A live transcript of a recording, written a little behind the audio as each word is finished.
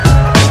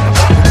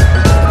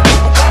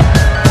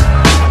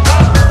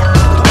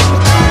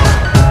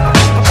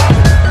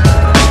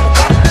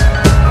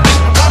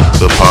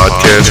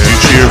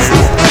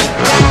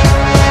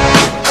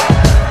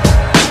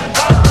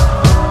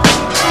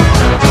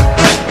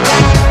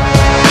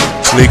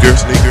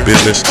Sneaker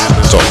Business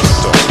Talk.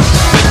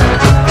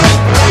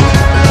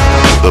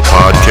 The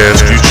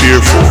podcast you cheer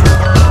for.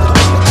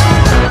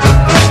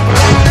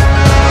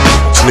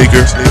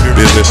 Sneaker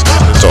Business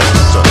Talk.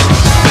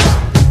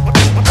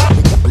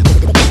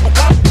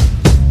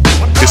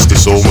 It's the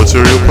Soul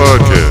Material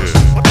Podcast.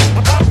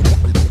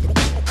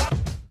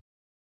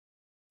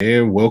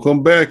 And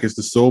welcome back. It's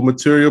the Soul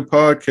Material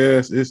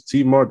Podcast. It's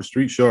T-Mart, the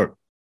Street Shark.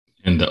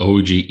 And the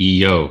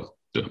OGEO,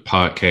 the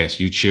podcast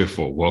you cheer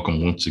for.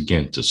 Welcome once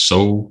again to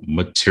Soul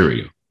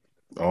Material.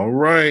 All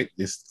right.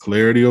 It's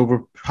clarity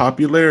over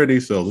popularity.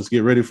 So let's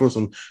get ready for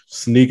some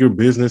sneaker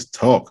business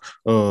talk.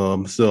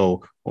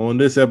 So on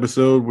this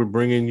episode, we're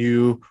bringing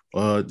you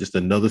just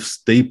another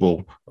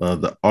staple,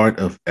 the art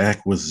of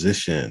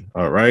acquisition.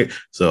 All right.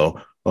 So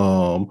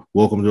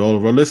welcome to all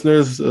of our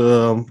listeners.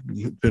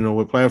 Depending on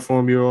what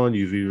platform you're on,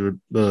 you've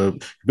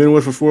either been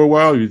with us for a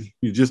while,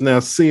 you're just now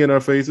seeing our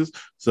faces.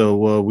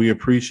 So we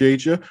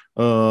appreciate you.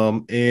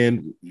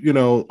 And you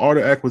know, art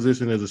of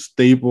acquisition is a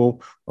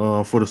staple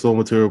for the Soul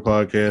Material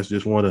Podcast.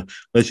 Just want to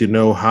let you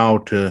know how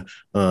to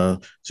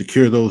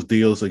secure those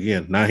deals.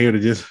 Again, not here to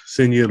just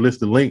send you a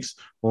list of links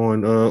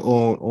on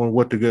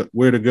what to go,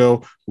 where to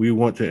go. We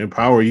want to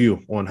empower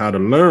you on how to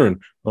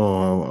learn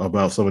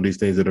about some of these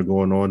things that are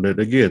going on. That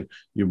again,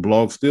 your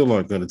blogs still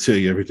aren't going to tell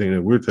you everything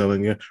that we're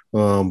telling you.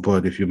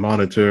 But if you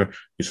monitor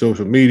your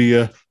social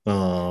media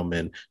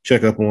and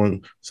check up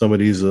on some of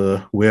these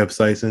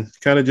websites and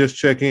kind of just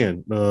check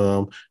in,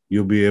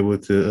 you'll be able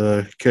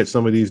to catch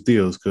some of these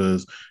deals,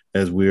 because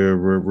as we're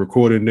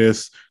recording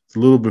this, it's a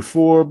little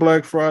before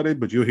Black Friday,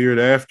 but you'll hear it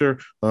after.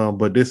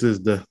 But this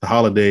is the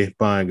holiday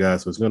buying,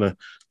 guys, so it's going to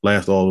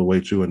last all the way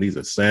through. And these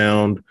are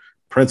sound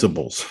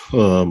principles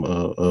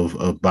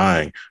of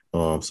buying.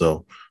 Or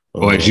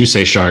as you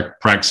say, Shark,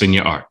 practicing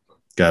your art.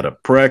 Got to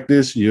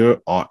practice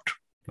your art.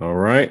 All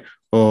right.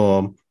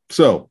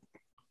 So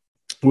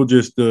we'll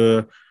just,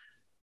 tell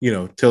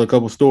a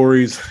couple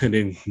stories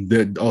and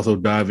then also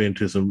dive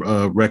into some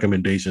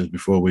recommendations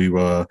before we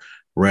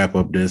wrap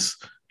up this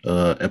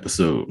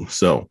episode.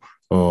 So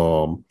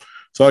I'll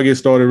get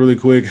started really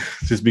quick,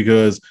 just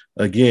because,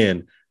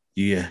 again,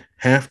 you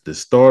have to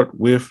start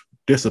with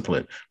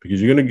discipline, because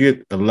you're going to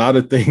get a lot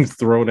of things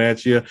thrown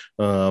at you.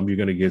 You're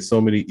going to get so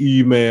many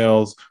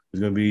emails.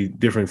 There's going to be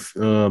different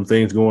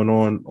things going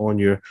on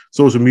your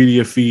social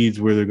media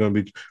feeds where they're going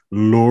to be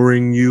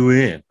luring you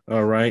in.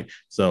 All right.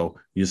 So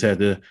you just have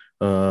to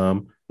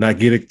not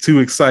get too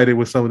excited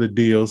with some of the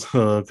deals,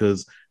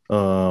 because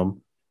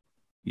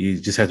you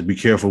just have to be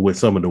careful with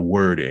some of the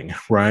wording,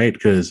 right?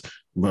 Because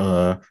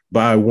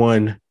buy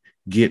one,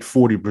 get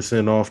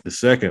 40% off the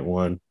second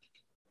one.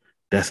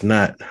 That's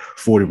not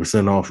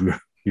 40% off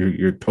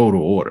your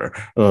total order.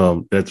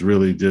 That's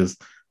really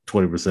just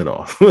 20%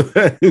 off.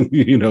 When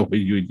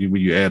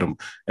you add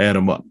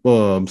them up.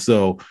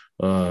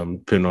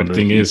 Depending on the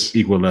thing is,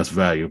 equal less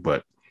value.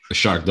 But the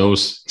Shark,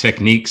 those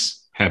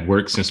techniques have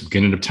worked since the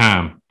beginning of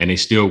time, and they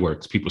still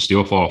work. People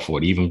still fall for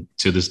it, even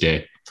to this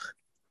day.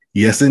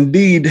 Yes,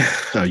 indeed.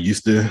 I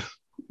used to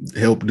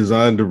help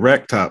design the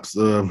rack tops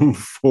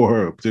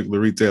for a particular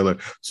retailer.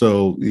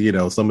 So,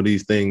 some of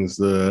these things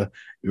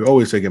you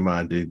always take in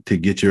mind to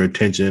get your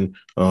attention.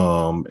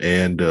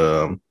 And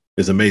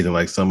it's amazing,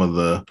 like some of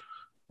the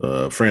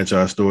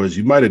franchise stores,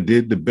 you might have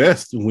did the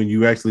best when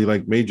you actually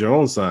made your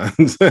own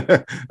signs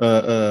to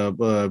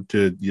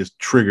just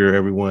trigger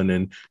everyone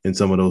in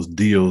some of those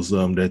deals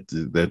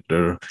that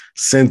are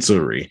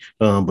sensory,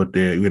 but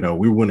they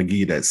we want to give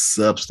you that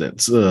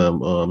substance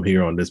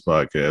here on this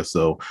podcast.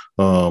 So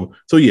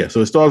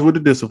it starts with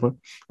the discipline.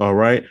 All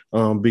right.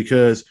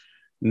 Because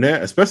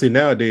now, especially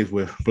nowadays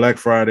with Black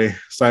Friday,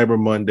 Cyber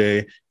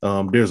Monday,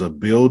 there's a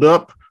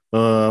buildup,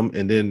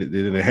 and then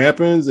it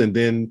happens, and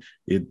then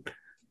it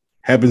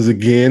happens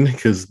again,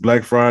 because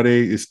Black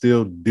Friday is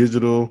still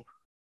digital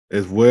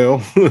as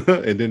well.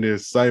 And then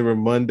there's Cyber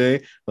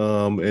Monday,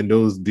 and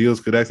those deals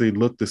could actually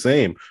look the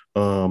same.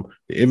 The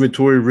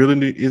inventory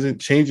really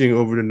isn't changing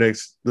over the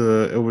next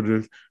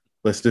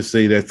let's just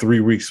say that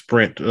 3-week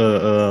sprint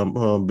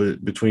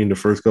between the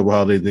first couple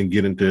holidays, then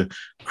get into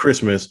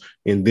Christmas,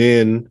 and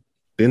then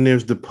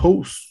there's the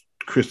post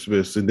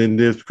Christmas, and then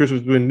there's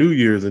Christmas and New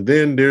Year's, and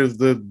then there's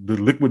the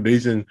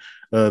liquidation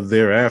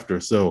thereafter.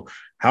 So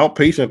how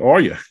patient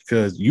are you?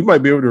 Because you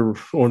might be able to,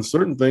 on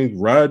certain things,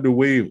 ride the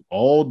wave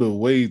all the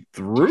way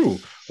through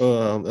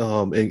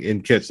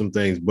and catch some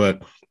things,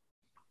 but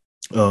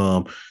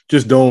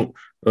just don't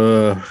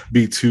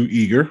be too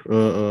eager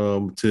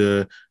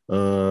to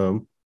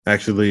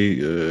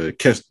actually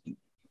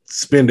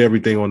spend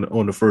everything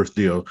on the first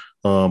deal.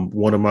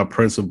 One of my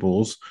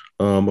principles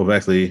of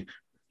actually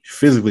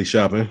physically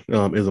shopping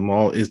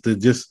is to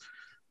just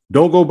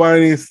don't go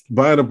buying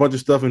a bunch of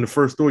stuff in the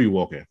first store you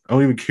walk in. I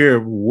don't even care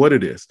what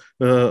it is.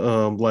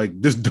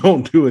 Just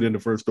don't do it in the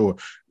first store.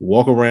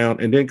 Walk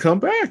around and then come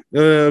back.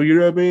 You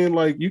know what I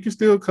mean? You can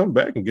still come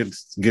back and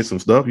get some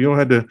stuff. You don't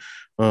have to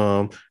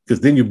because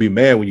then you'll be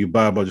mad when you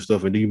buy a bunch of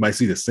stuff and then you might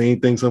see the same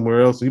thing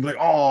somewhere else and you'll be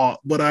like, oh,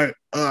 but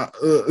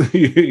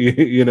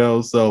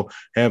so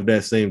have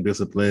that same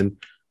discipline.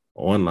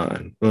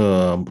 online,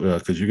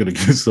 because you're gonna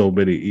get so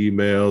many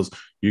emails.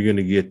 You're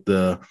gonna get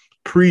the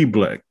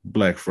pre-Black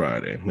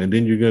Friday, and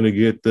then you're gonna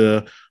get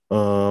the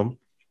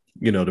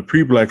the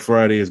pre-Black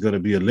Friday is gonna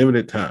be a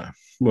limited time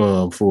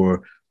for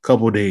a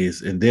couple of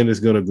days, and then it's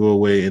gonna go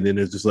away, and then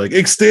it's just like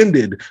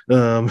extended,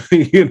 and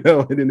then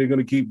they're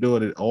gonna keep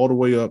doing it all the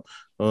way up.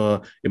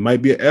 It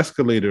might be an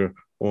escalator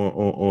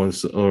on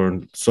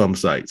some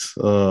sites,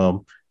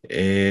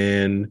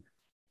 and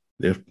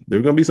there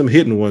are going to be some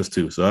hidden ones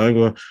too. So I'm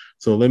going.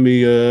 So let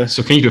me.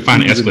 So can you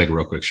define escalator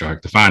real quick,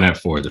 Shark? Define that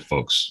for the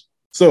folks.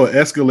 So an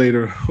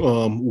escalator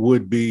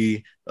would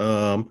be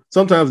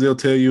sometimes they'll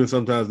tell you and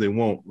sometimes they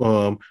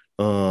won't.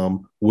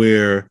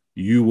 Where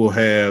you will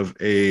have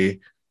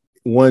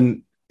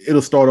one.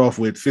 It'll start off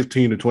with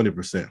 15 to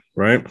 20%,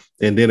 right?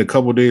 And then a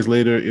couple of days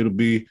later, it'll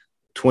be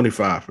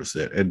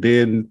 25%, and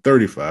then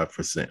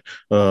 35%,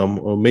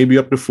 or maybe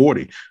up to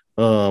 40,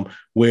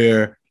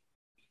 where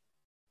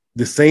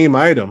the same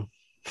item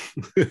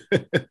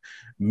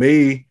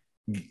may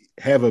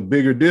have a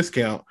bigger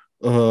discount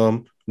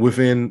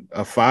within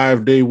a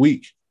 5-day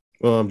week,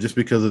 just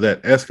because of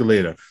that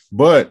escalator.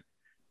 But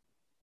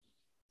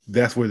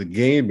that's where the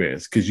game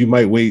is, because you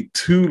might wait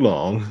too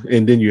long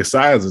and then your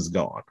size is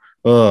gone.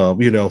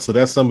 So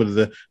that's some of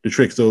the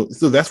tricks. So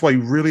that's why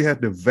you really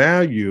have to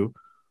value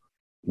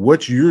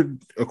what you're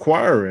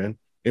acquiring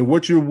and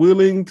what you're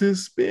willing to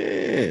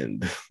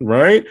spend,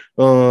 right?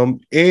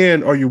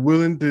 And are you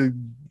willing to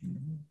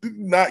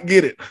not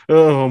get it?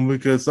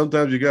 Because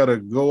sometimes you got to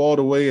go all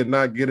the way and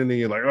not get it, and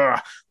you're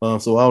like,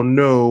 so I'll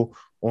know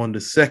on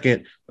the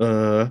second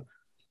to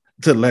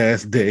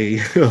last day,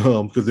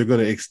 because they're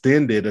going to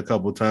extend it a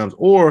couple of times,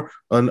 or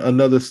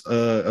another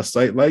a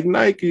site like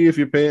Nike, if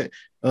you're paying,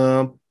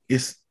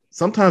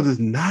 sometimes it's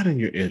not in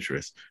your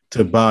interest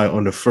to buy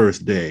on the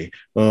first day.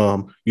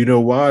 You know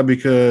why?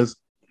 Because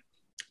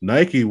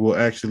Nike will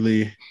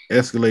actually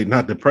escalate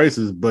not the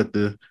prices, but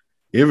the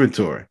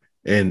inventory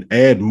and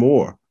add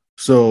more.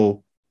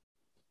 So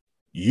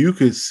you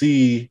could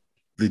see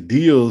the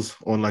deals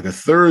on like a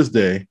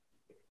Thursday,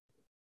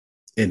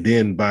 and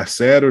then by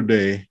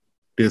Saturday,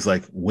 there's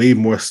like way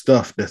more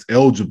stuff that's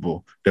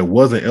eligible that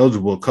wasn't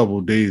eligible a couple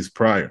of days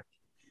prior,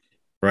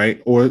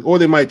 right? Or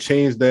they might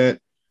change that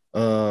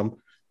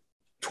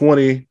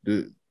 20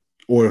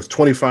 or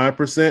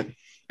 25%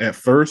 at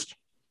first,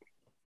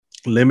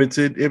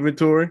 limited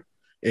inventory,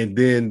 and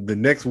then the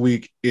next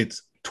week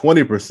it's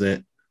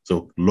 20%,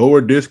 so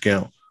lower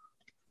discount,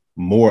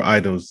 more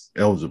items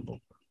eligible.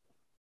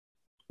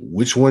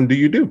 Which one do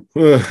you do?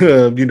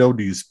 Do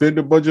you spend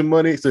a bunch of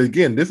money? So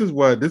again, this is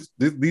why these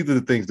are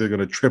the things that are going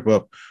to trip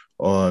up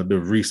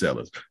the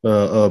resellers,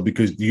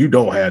 because you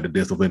don't have the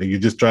discipline and you're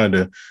just trying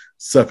to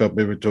suck up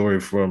inventory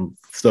from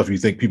stuff you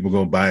think people are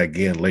going to buy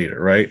again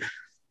later, right?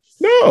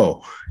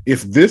 No,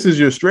 if this is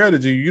your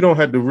strategy, you don't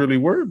have to really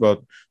worry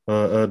about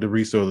the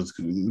resellers,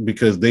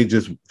 because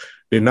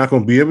they're not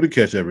going to be able to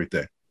catch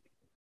everything.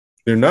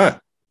 They're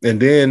not, and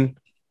then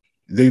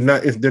they're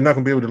not going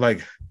to be able to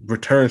like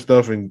return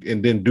stuff and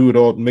then do it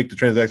all, make the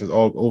transactions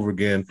all over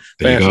again.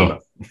 There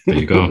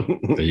you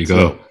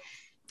go.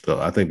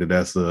 So I think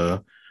that's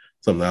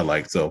something I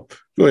like. So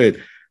go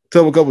ahead,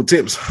 tell them a couple of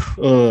tips,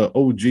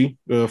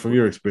 OG, from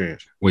your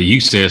experience. Well, you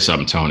said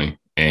something, Tony,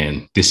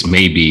 and this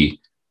may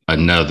be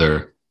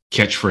another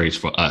catchphrase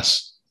for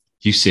us.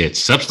 You said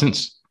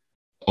substance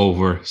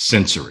over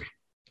sensory,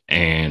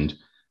 and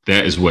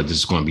that is what this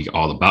is going to be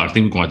all about. I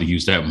think we're going to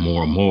use that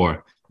more and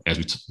more as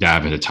we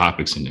dive into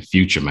topics in the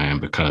future, man,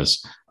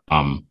 because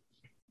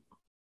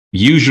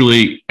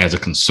usually as a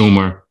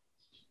consumer,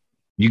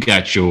 you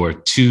got your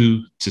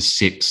 2 to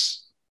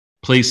 6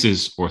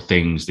 places or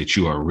things that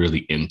you are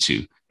really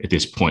into at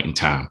this point in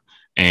time.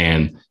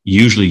 And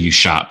usually you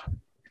shop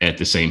at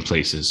the same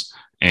places.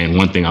 And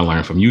one thing I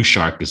learned from you,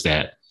 Shark, is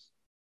that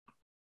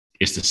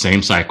it's the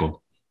same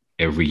cycle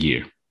every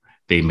year.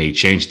 They may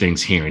change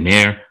things here and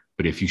there,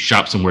 but if you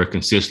shop somewhere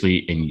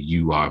consistently and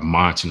you are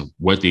monitoring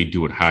what they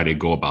do and how they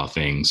go about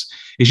things,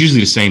 it's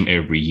usually the same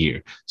every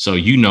year. So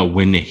you know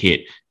when to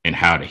hit and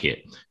how to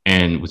hit.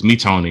 And with me,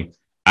 Tony,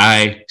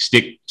 I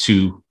stick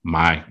to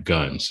my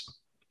guns.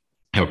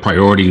 I have a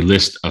priority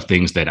list of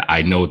things that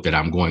I know that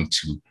I'm going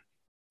to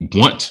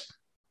want,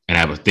 and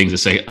I have things that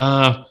say,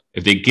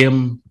 if they give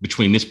them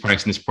between this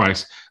price and this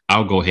price,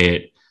 I'll go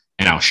ahead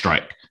and I'll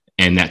strike.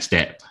 And that's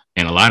that.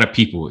 And a lot of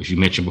people, as you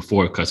mentioned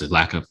before, because of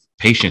lack of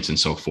patience and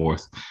so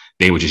forth,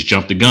 they would just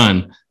jump the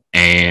gun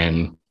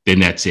and then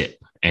that's it.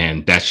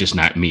 And that's just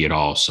not me at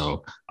all.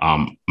 So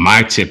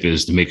my tip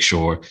is to make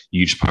sure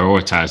you just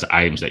prioritize the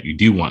items that you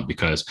do want,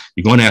 because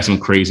you're going to have some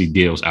crazy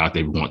deals out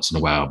there once in a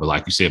while. But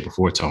like you said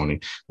before,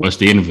 Tony, what's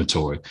the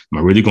inventory? Am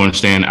I really going to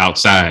stand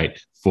outside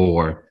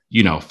for,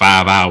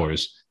 5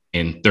 hours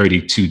in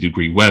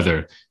 32-degree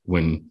weather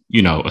when,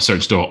 a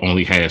certain store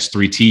only has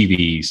 3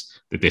 TVs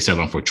that they sell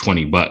them for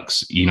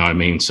 $20? You know what I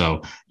mean?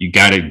 So you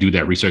got to do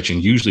that research.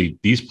 And usually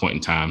these point in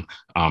time,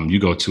 you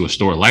go to a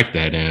store like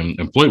that and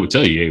employee would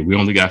tell you, hey, we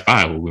only got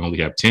 5 or we only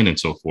have 10 and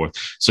so forth.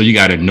 So you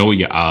got to know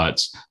your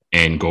odds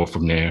and go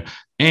from there.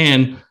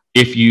 And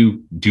if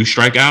you do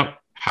strike out,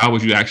 how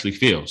would you actually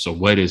feel? So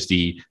what is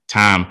the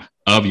time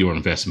of your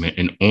investment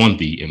and on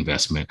the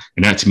investment?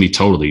 And that to me,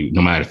 totally,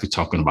 no matter if you're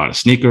talking about a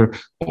sneaker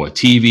or a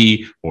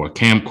TV or a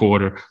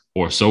camcorder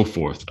or so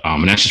forth.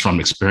 And that's just from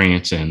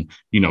experience and,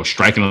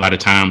 striking a lot of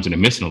times and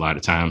then missing a lot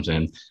of times.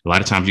 And a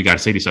lot of times you got to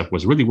say to yourself,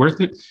 was it really worth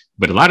it?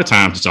 But a lot of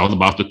times it's all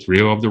about the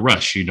thrill of the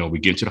rush. We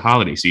get into the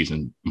holiday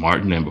season,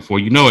 Martin, and before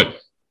you know it,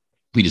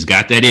 we just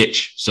got that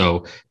itch.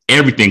 So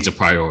everything's a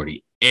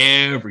priority.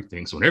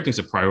 Everything. So when everything's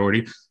a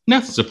priority,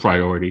 nothing's a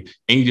priority.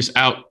 And you just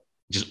out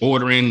just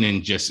ordering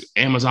and just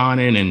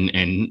Amazoning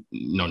and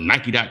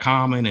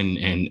Nike.com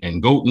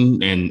and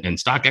Goten and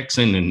StockX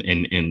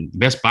and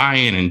Best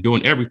Buying and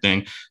doing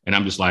everything. And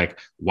I'm just like,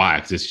 why?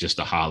 Because it's just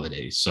the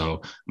holidays.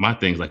 So my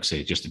things, like I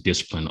say, just a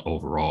discipline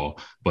overall.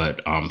 But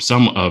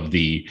some of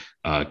the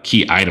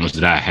key items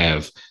that I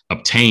have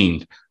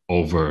obtained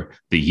over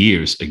the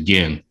years,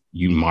 again,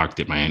 you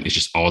marked it, man. It's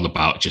just all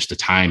about just the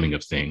timing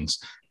of things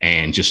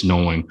and just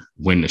knowing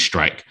when to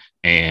strike.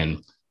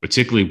 And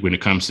particularly when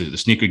it comes to the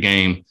sneaker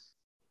game,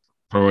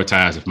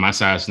 prioritize. If my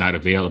size is not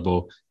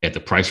available at the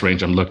price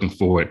range I'm looking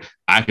for it,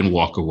 I can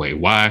walk away.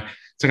 Why?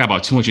 It's like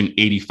about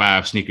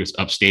 285 sneakers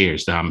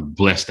upstairs that I'm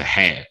blessed to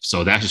have.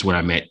 So that's just where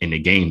I'm at in the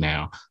game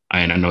now.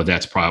 And I know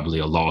that's probably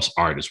a lost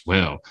art as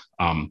well.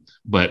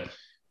 But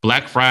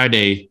Black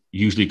Friday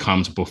usually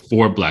comes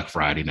before Black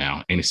Friday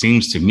now. And it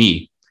seems to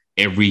me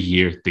every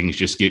year things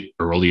just get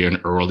earlier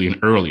and earlier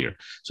and earlier.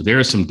 So there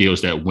are some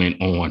deals that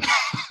went on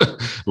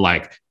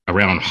like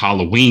around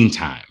Halloween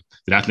time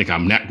that I think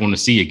I'm not going to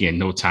see again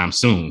no time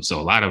soon. So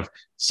a lot of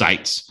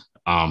sites,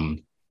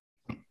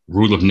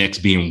 Rule of Next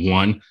being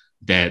one,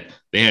 that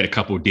they had a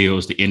couple of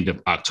deals the end of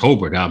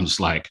October that I'm just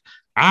like,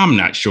 I'm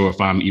not sure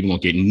if I'm even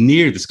going to get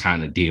near this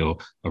kind of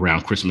deal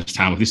around Christmas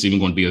time, if this is even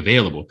going to be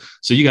available.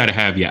 So you got to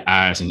have your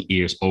eyes and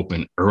ears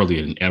open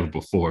earlier than ever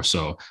before.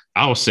 So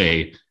I'll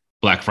say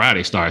Black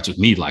Friday starts with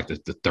me like the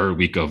third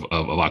week of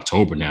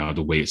October now,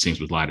 the way it seems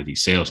with a lot of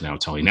these sales now,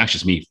 Tony. And that's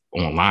just me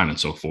online and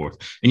so forth.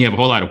 And you have a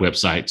whole lot of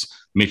websites,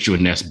 Mitchell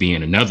and Ness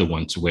being another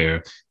one, to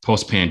where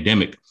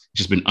post-pandemic, it's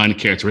just been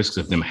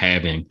uncharacteristic of them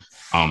having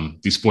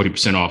these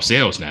 40% off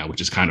sales now,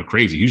 which is kind of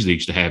crazy. Usually they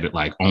used to have it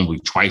like only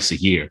twice a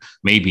year,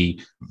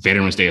 maybe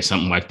Veterans Day or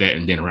something like that.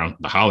 And then around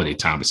the holiday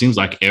time, it seems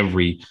like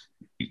every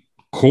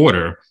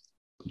quarter,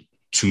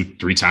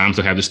 2-3 times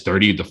they'll have this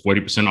 30 to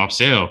 40% off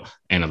sale,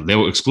 and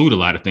they'll exclude a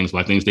lot of things,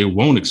 like things they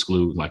won't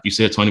exclude. Like you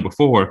said, Tony,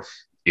 before,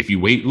 if you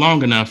wait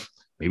long enough,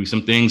 maybe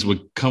some things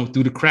would come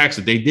through the cracks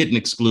that they didn't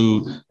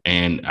exclude.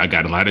 And I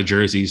got a lot of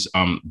jerseys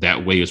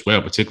that way as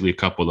well, particularly a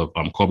couple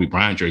of Kobe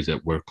Bryant jerseys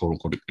that were quote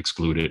unquote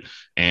excluded.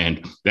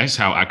 And that's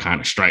how I kind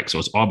of strike. So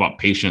it's all about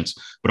patience,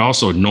 but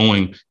also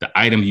knowing the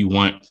item you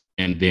want.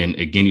 And then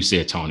again, you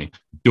said, Tony,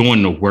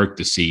 doing the work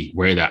to see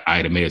where that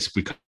item is,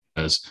 because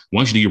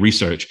once you do your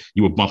research,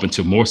 you will bump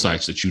into more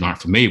sites that you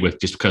aren't familiar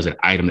with just because of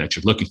the item that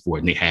you're looking for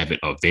and they have it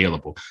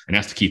available. And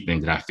that's the key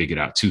thing that I figured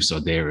out too. So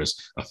there is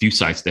a few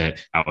sites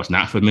that I was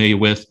not familiar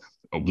with.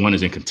 One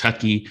is in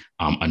Kentucky.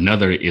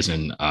 Another is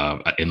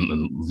not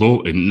in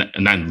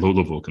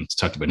Louisville,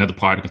 Kentucky, but another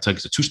part of Kentucky.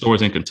 So 2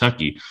 stores in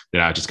Kentucky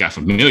that I just got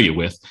familiar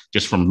with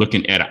just from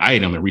looking at an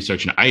item and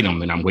researching an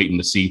item. And I'm waiting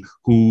to see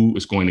who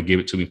is going to give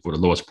it to me for the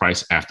lowest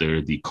price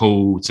after the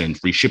codes and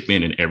free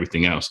shipping and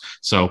everything else.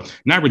 So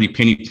not really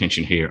penny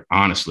pinching here,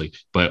 honestly,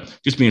 but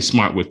just being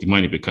smart with the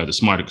money, because the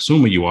smarter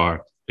consumer you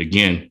are,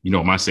 again,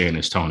 my saying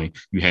is, Tony,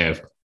 you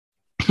have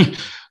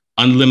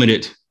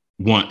unlimited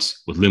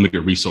wants with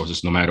limited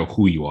resources, no matter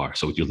who you are.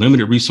 So with your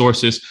limited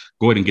resources,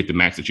 go ahead and get the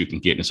max that you can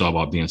get. And it's all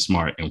about being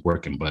smart and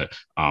working. But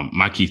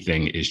my key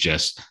thing is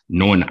just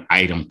knowing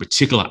the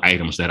particular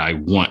items that I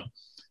want,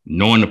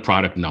 knowing the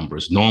product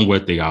numbers, knowing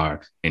what they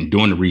are, and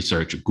doing the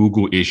research.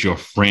 Google is your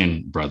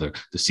friend, brother,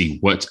 to see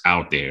what's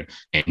out there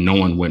and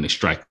knowing when to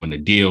strike. When the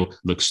deal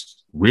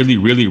looks really,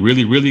 really,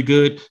 really, really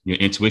good, your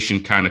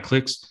intuition kind of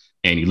clicks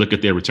and you look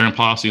at their return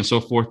policy and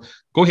so forth,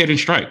 go ahead and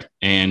strike.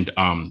 And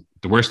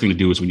the worst thing to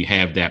do is when you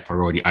have that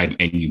priority item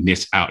and you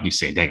miss out and you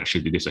say, dang, I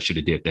should do this, I should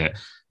have did that.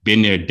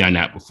 Been there, done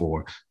that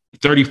before.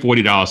 $30,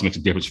 $40 makes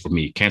a difference for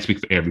me. Can't speak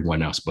for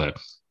everyone else, but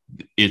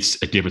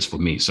it's a difference for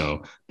me.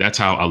 So that's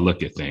how I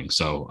look at things.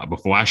 So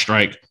before I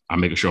strike, I'm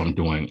making sure I'm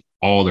doing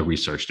all the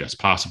research that's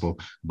possible.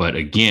 But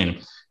again,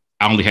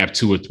 I only have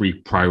 2 or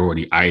 3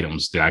 priority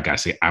items that I got to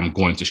say, I'm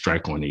going to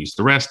strike on these.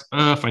 The rest,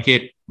 if I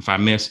hit, if I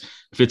miss,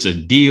 if it's a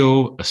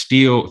deal, a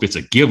steal, if it's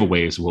a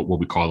giveaway is what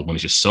we call it when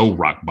it's just so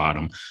rock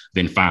bottom,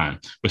 then fine.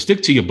 But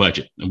stick to your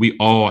budget. And we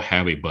all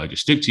have a budget.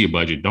 Stick to your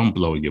budget. Don't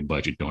blow your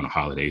budget during the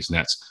holidays. And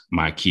that's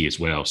my key as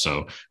well.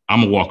 So I'm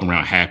going to walk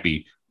around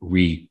happy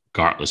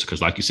regardless,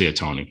 because like you said,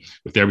 Tony,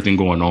 with everything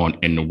going on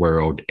in the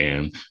world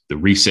and the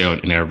resale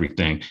and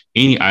everything,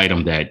 any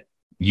item that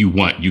you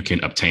want, you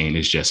can obtain.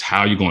 It's just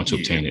how you're going to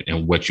obtain it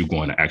and what you're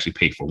going to actually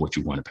pay for what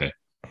you want to pay.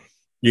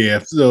 Yeah.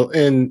 So,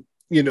 and,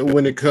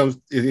 when it comes,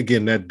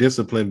 again, that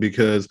discipline,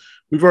 because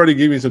we've already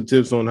given you some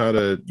tips on how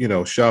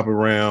to, shop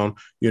around,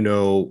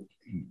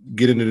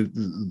 get into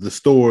the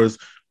stores.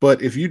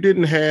 But if you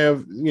didn't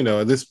have,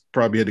 this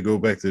probably had to go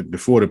back to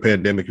before the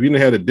pandemic. If you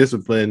didn't have the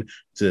discipline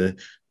to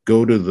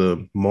go to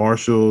the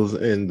Marshalls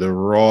and the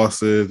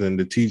Rosses and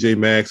the TJ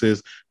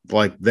Maxxes,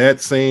 like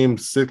that same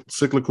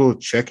cyclical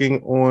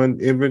checking on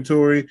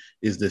inventory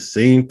is the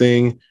same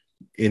thing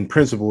in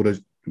principle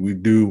that we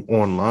do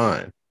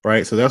online,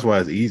 right? So that's why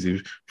it's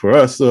easy for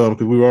us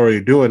because we were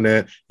already doing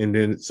that, and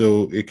then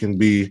so it can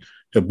be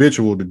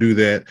habitual to do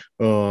that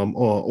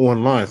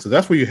online. So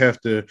that's where you have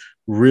to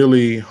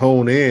really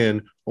hone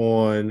in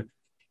on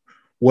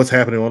what's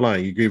happening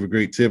online. You gave a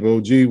great tip,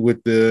 OG,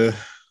 with the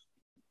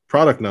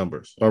product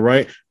numbers. All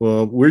right.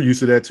 Well, we're used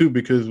to that too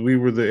because we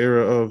were the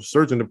era of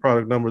searching the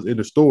product numbers in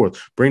the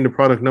stores. Bring the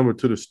product number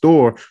to the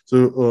store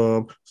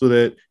so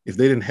that if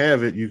they didn't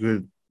have it, you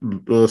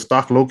could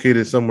stock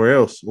located somewhere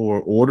else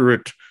or order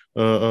it.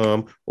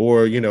 Or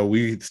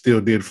we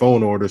still did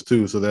phone orders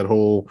too. So that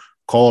whole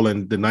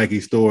calling the Nike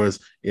stores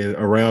in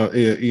around,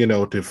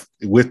 to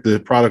with the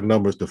product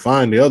numbers to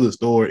find the other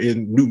store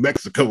in New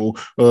Mexico,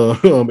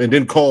 and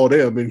then call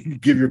them and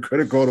give your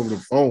credit card over the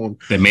phone.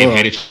 They may have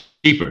had it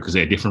cheaper because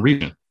they're a different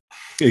region.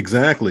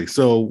 Exactly.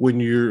 So when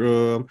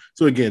you're,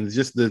 so again,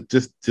 just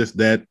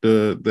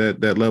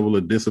that level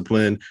of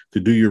discipline to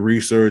do your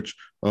research,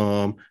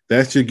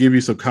 that should give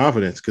you some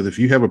confidence. Because if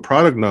you have a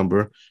product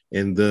number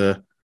and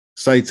the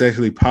sites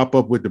actually pop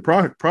up with the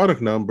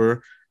product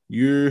number,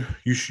 your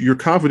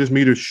confidence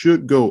meter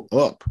should go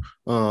up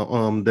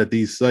that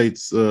these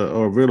sites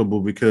are available,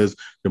 because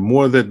the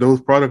more that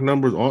those product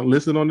numbers aren't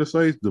listed on the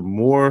sites, the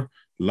more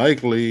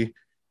likely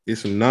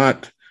it's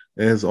not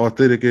as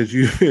authentic as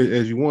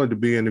you want it to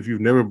be. And if you've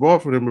never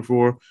bought from them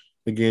before,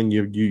 again,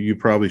 you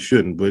probably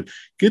shouldn't. But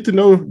get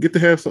to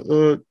have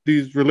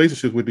these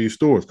relationships with these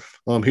stores.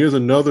 Here's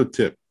another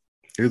tip.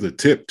 Here's a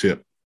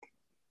tip.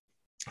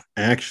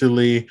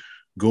 Actually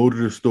go to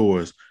the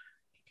stores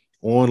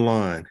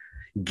online.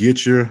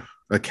 Get your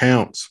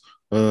accounts,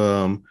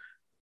 open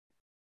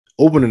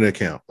an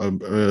account,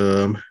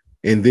 and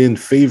then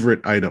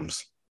favorite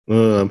items,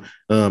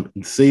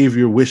 save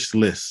your wish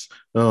lists,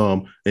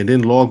 and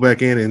then log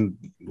back in and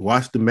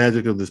watch the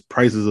magic of the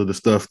prices of the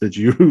stuff that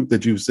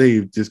you've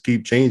saved just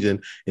keep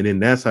changing, and then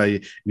that's how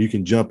you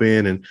can jump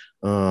in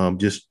and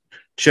just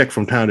check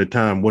from time to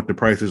time what the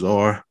prices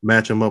are,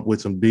 match them up with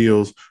some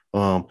deals,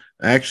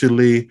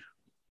 actually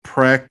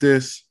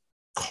practice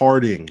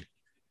carting,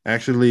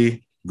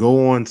 actually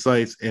go on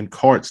sites and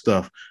cart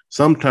stuff.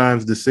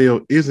 Sometimes the sale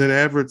isn't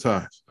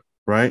advertised,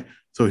 right?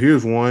 So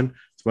here's one.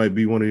 This might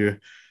be one of your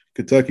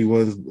Kentucky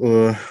ones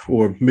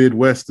or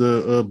Midwest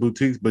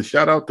boutiques, but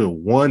shout out to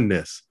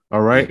Oneness.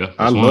 All right.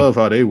 I love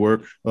how they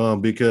work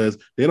because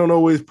they don't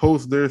always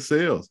post their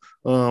sales.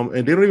 And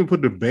they don't even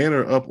put the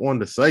banner up on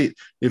the site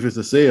if it's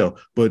a sale.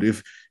 But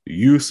if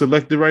you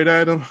select the right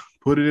item,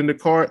 put it in the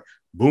cart,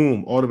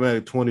 boom,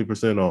 automatic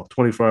 20% off,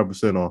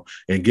 25% off.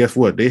 And guess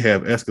what? They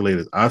have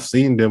escalators. I've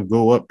seen them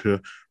go up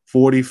to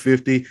 40,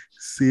 50,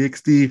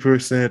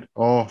 60%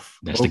 off.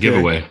 That's the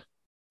giveaway.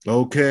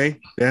 Okay.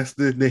 That's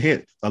the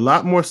hint. A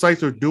lot more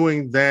sites are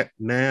doing that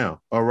now.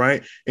 All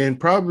right. And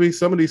probably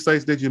some of these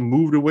sites that you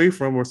moved away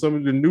from or some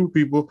of the new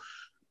people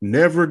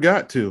never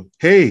got to.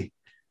 Hey,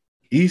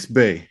 East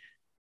Bay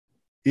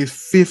is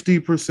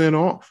 50%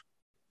 off.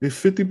 It's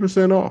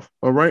 50% off.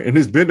 All right. And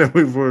it's been that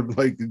way for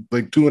like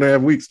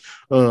 2.5 weeks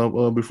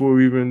before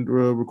we even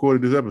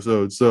recorded this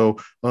episode. So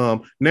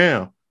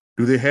now,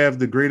 do they have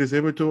the greatest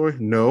inventory?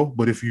 No.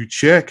 But if you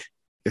check,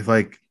 if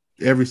like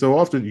every so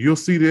often, you'll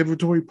see the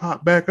inventory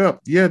pop back up.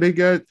 Yeah, they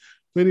got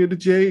many of the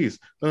J's,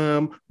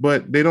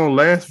 but they don't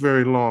last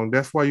very long.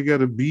 That's why you got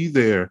to be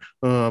there,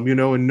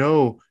 and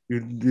know.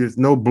 There's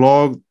no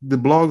blog. The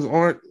blogs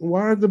aren't.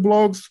 Why are the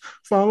blogs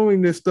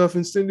following this stuff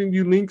and sending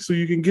you links so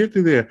you can get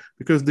to there?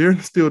 Because they're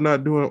still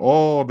not doing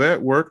all that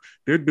work.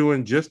 They're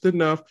doing just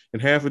enough,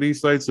 and half of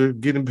these sites are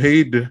getting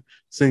paid to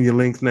send you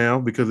links now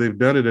because they've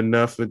done it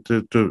enough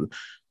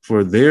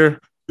for their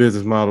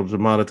business model to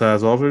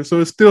monetize off it. So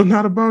it's still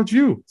not about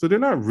you. So they're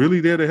not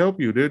really there to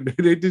help you.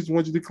 They just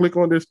want you to click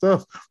on their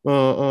stuff.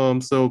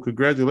 So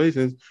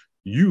congratulations,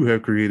 you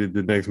have created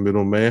the next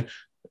middleman.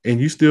 And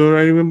you still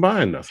aren't even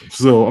buying nothing.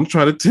 So I'm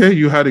trying to tell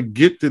you how to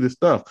get to the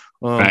stuff.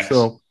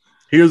 So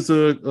here's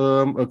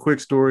a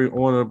quick story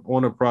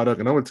on a product,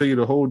 and I'm gonna tell you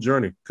the whole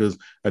journey because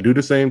I do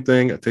the same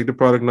thing. I take the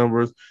product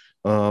numbers,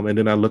 and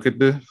then I look at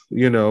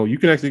you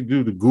can actually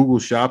do the Google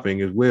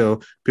shopping as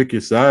well, pick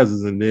your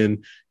sizes, and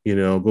then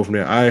go from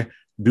there. I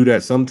do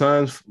that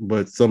sometimes,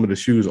 but some of the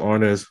shoes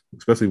aren't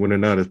especially when they're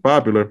not as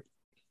popular.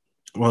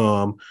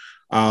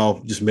 I'll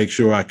just make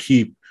sure I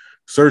keep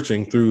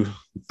searching through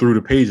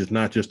the pages,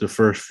 not just the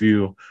first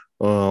few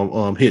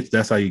hits.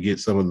 That's how you get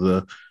some of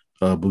the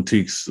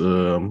boutiques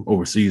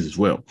overseas as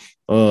well.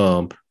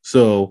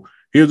 So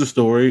here's a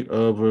story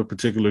of a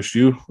particular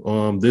shoe.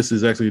 This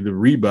is actually the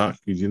Reebok,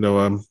 because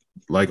I'm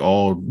like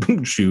all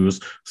shoes.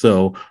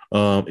 So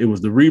it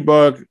was the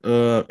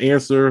Reebok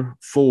Answer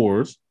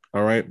 4s,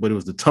 all right, but it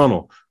was the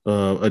Tunnel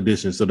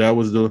edition. So that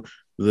was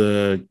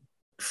the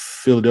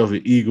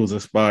Philadelphia Eagles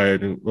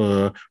inspired,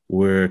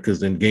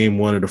 because in game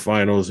one of the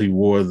finals, he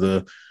wore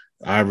the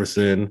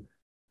Iverson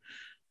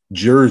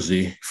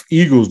jersey,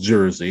 Eagles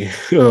jersey,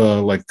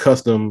 like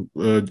custom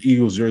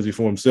Eagles jersey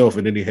for himself,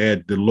 and then he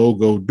had the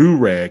logo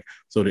do-rag.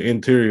 So the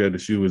interior of the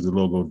shoe is the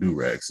logo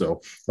do-rag.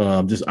 So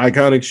just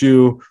iconic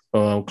shoe,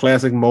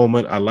 classic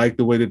moment. I like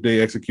the way that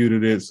they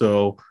executed it.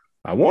 So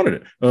I wanted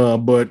it,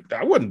 but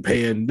I wasn't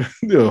paying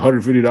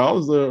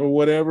 $150 or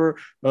whatever.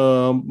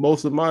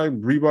 Most of my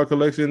Reebok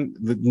collection,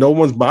 no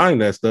one's buying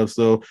that stuff.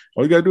 So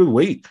all you got to do is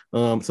wait.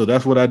 So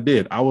that's what I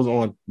did. I was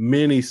on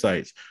many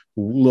sites,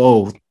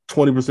 low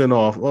 20%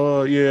 off.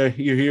 Yeah,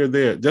 you're here,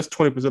 there. Just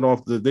 20%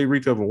 off. They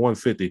retail for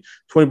 $150.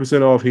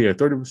 20% off here.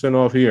 30%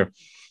 off here.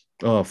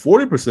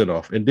 40%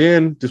 off. And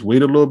then just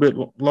wait a little bit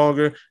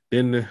longer.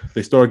 Then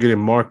they start getting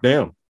marked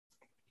down.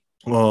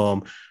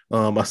 A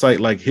site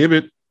like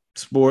Hibbett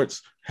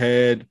Sports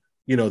had,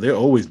 they're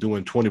always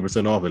doing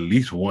 20% off at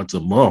least once a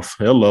month.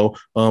 Hello.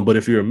 But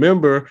if you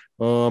remember,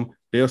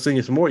 they'll send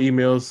you some more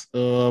emails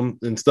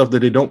and stuff that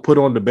they don't put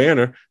on the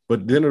banner,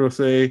 but then it'll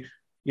say,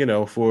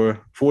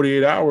 for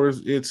 48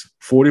 hours, it's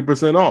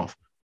 40% off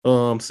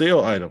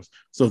sale items.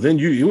 So then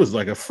it was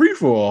like a free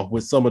for all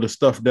with some of the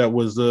stuff that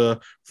was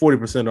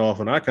 40% off.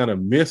 And I kind of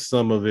missed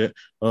some of it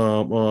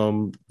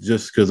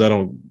just because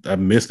I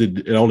missed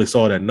it. I only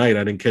saw it at night.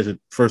 I didn't catch it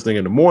first thing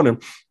in the morning.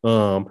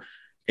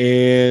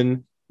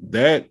 And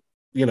that,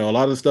 a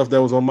lot of the stuff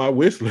that was on my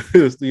wish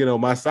list,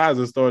 my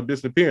sizes started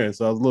disappearing.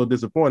 So I was a little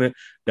disappointed.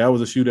 That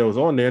was a shoe that was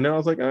on there. And then I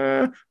was like,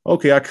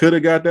 okay, I could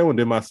have got that one.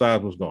 Then my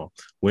size was gone.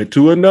 Went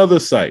to another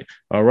site.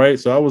 All right.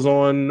 So I was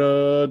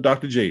on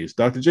Dr. J's.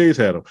 Dr. J's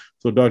had them.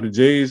 So Dr.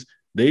 J's,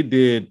 they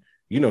did,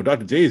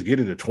 Dr. J's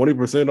getting to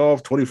 20%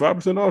 off,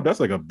 25% off. That's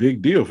like a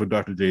big deal for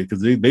Dr. J's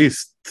because they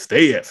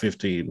stay at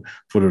 15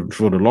 for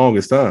the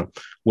longest time.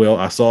 Well,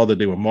 I saw that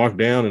they were marked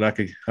down and I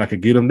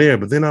could get them there.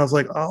 But then I was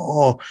like,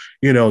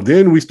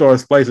 then we started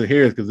splicing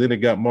hairs because then it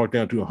got marked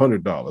down to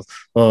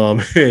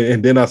 $100.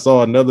 And then I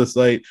saw another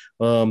site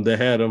that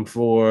had them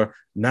for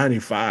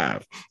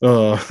 $95.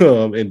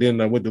 And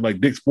then I went to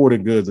like Dick's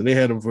Sporting Goods and they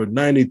had them for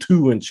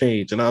 $92 and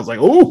change. And I was like,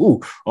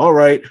 oh, all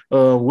right.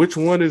 Which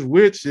one is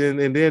which?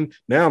 And then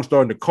now I'm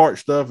starting to cart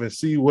stuff and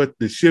see what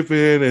the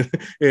shipping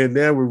and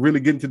now we're really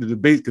getting to the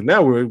debate because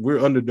now we're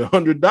under the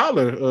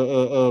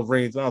 $100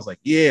 range. And I was like,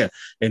 yeah.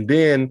 And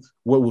then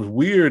what was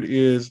weird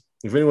is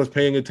if anyone's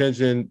paying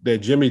attention that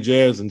Jimmy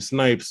Jazz and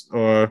Snipes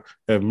have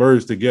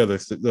merged together,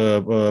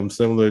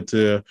 similar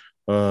to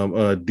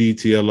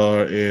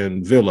DTLR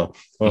and Villa.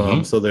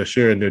 So they're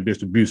sharing their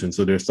distribution.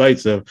 So their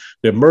sites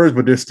they're merged,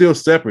 but they're still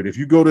separate. If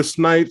you go to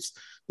Snipes,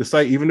 the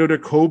site, even though they're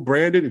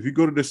co-branded, if you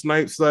go to the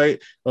Snipes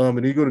site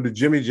and you go to the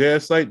Jimmy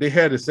Jazz site, they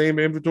had the same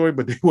inventory,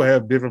 but they will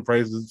have different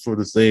prices for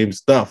the same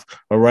stuff.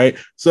 All right.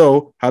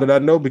 So how did I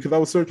know? Because I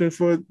was searching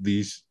for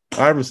these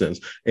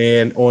Iversons,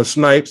 and on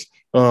Snipes,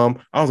 I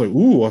was like,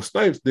 ooh, on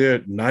Snipes, they're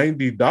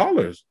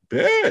 $90.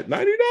 Bet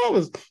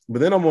 $90.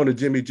 But then I'm on the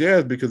Jimmy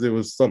Jazz because there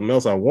was something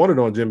else I wanted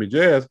on Jimmy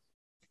Jazz.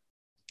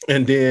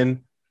 And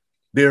then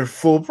they're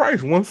full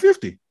price,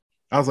 $150.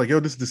 I was like,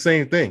 yo, this is the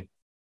same thing.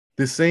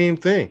 The same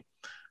thing.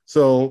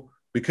 So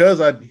because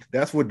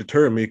that's what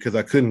deterred me because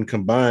I couldn't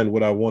combine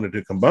what I wanted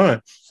to combine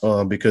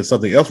because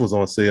something else was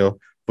on sale,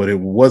 but it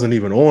wasn't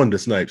even on the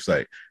Snipes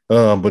site,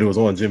 but it was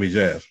on Jimmy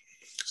Jazz.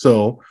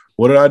 So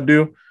what did I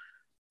do?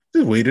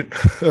 Just waited.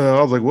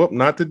 I was like, well,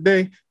 not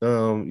today.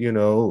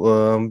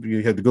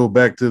 You had to go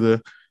back to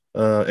the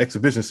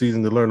exhibition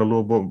season to learn a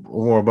little bit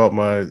more about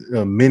my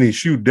mini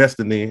shoe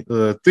destiny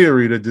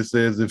theory that just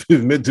says if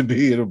it's meant to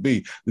be, it'll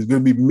be. There's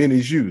going to be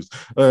many shoes.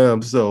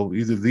 So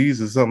either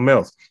these or something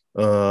else.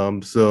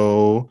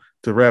 So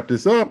to wrap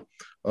this up,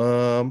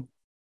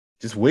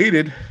 just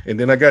waited. And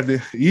then I got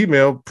the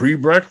email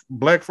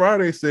pre-Black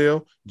Friday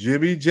sale,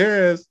 Jimmy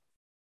Jazz,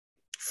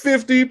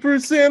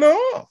 50%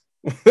 off.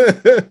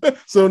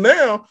 So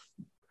now,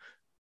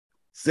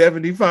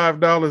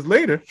 $75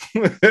 later,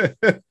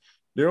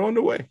 they're on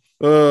the way.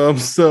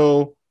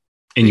 So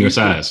in your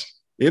size,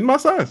 in my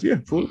size, yeah,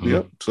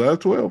 yep, size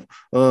 12.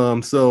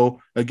 So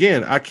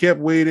again, I kept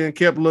waiting,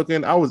 kept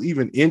looking. I was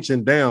even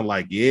inching down,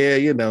 like,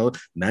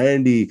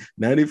 90,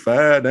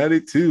 95,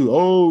 92.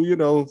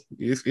 Oh,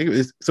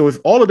 it's so if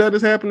all of that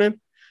is happening,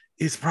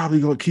 it's probably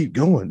going to keep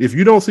going. If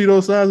you don't see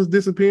those sizes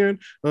disappearing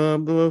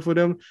for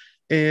them,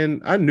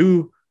 and I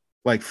knew.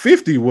 Like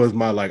 50 was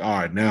my all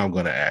right, now I'm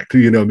going to act,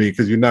 you know what I mean?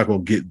 Because you're not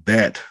going to get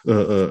that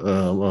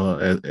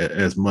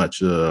as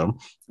much.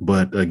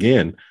 But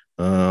again,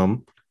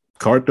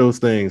 cart those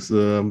things,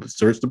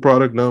 search the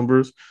product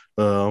numbers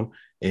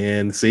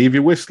and save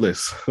your wish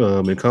list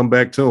and come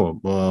back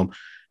to them.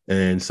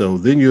 And so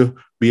then you'll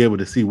be able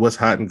to see what's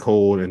hot and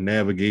cold and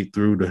navigate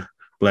through the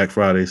Black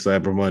Friday,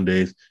 Cyber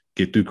Mondays,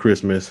 get through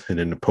Christmas and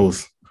then the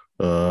post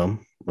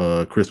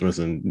Christmas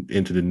and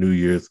into the New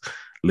Year's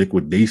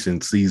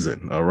liquidation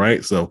season. All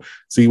right. So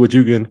see what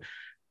you can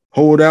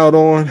hold out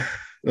on.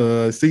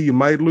 See, you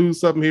might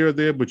lose something here or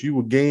there, but you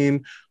will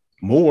gain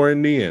more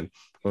in the end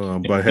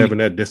by having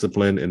that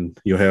discipline, and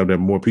you'll have that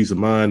more peace of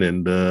mind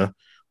and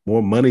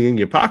more money in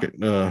your pocket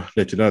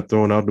that you're not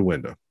throwing out the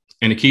window.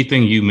 And the key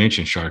thing you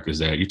mentioned, Shark, is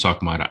that you're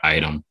talking about an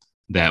item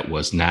that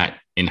was not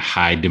in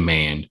high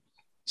demand.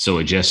 So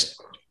it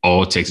just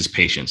all it takes is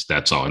patience.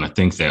 That's all. And I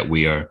think that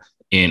we are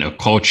in a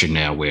culture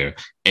now where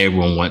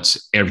everyone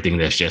wants everything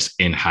that's just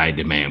in high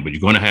demand, but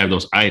you're going to have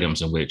those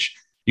items in which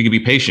you can be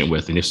patient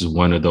with. And this is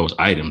one of those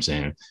items.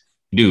 And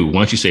dude,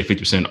 once you say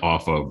 50%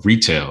 off of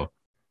retail,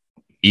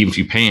 even if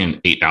you're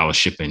paying $8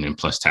 shipping and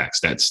plus tax,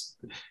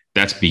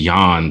 that's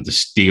beyond the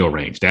steal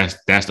range. That's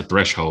the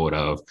threshold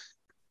of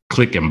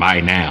click and buy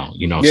now,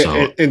 you know. Yeah,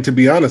 so and to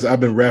be honest, I've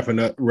been racking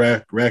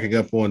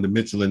up on the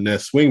Mitchell and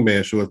Ness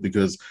swingman shorts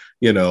because,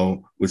 you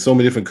know, with so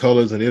many different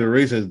colors and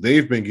iterations,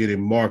 they've been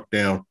getting marked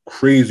down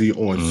crazy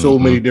on so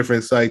many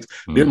different sites.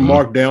 They're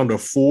marked down to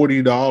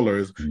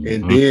 $40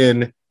 and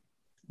then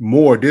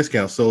more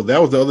discounts. So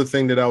that was the other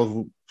thing that I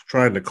was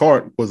trying to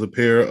cart was a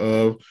pair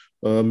of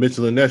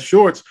Mitchell and Ness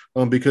shorts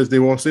because they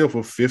were on sale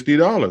for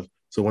 $50.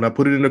 So when I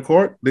put it in the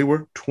cart, they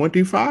were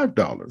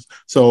 $25.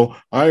 So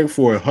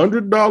for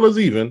 $100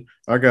 even,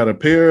 I got a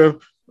pair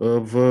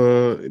of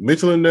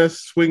Mitchell and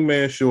Ness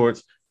swingman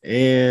shorts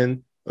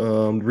and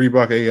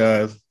Reebok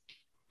AIs.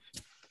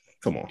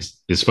 Come on.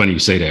 It's funny you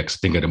say that because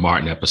think of the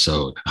Martin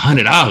episode.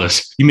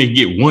 $100. You may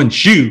get one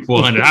shoe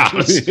for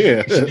 $100.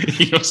 Yeah.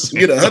 You know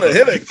get 100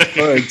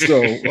 headaches.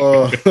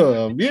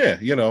 So yeah,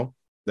 you know,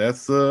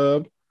 that's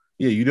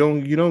yeah, you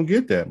don't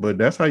get that, but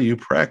that's how you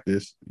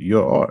practice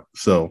your art.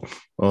 So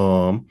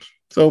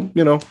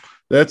you know,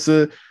 that's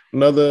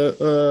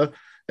another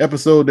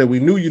episode that we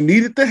knew you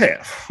needed to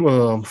have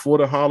for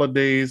the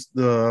holidays.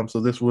 So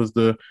this was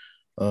the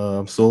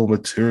Soul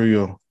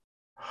Material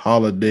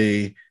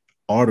Holiday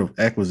Art of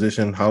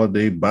Acquisition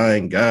Holiday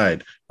Buying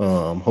Guide.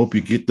 Hope you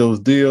get those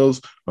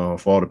deals.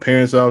 For all the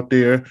parents out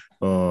there,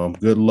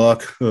 good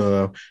luck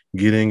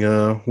getting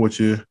what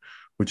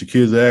your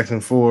kids are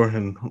asking for,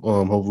 and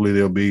hopefully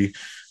they'll be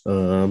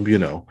you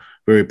know,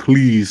 very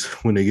pleased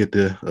when they get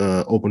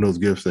to open those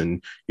gifts,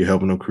 and you're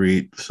helping them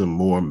create some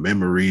more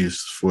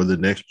memories for the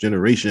next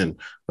generation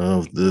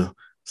of the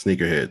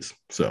sneakerheads.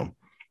 So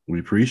we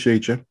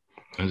appreciate you.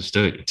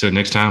 Understood. Until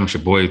next time, it's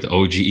your boy, the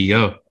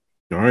OGEO.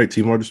 All right,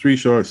 Team Art the Street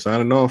Sharks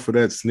signing off for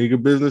that sneaker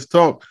business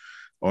talk,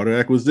 art of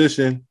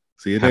acquisition.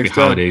 See you next time.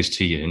 Happy holidays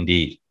to you,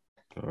 indeed.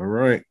 All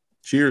right.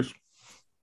 Cheers.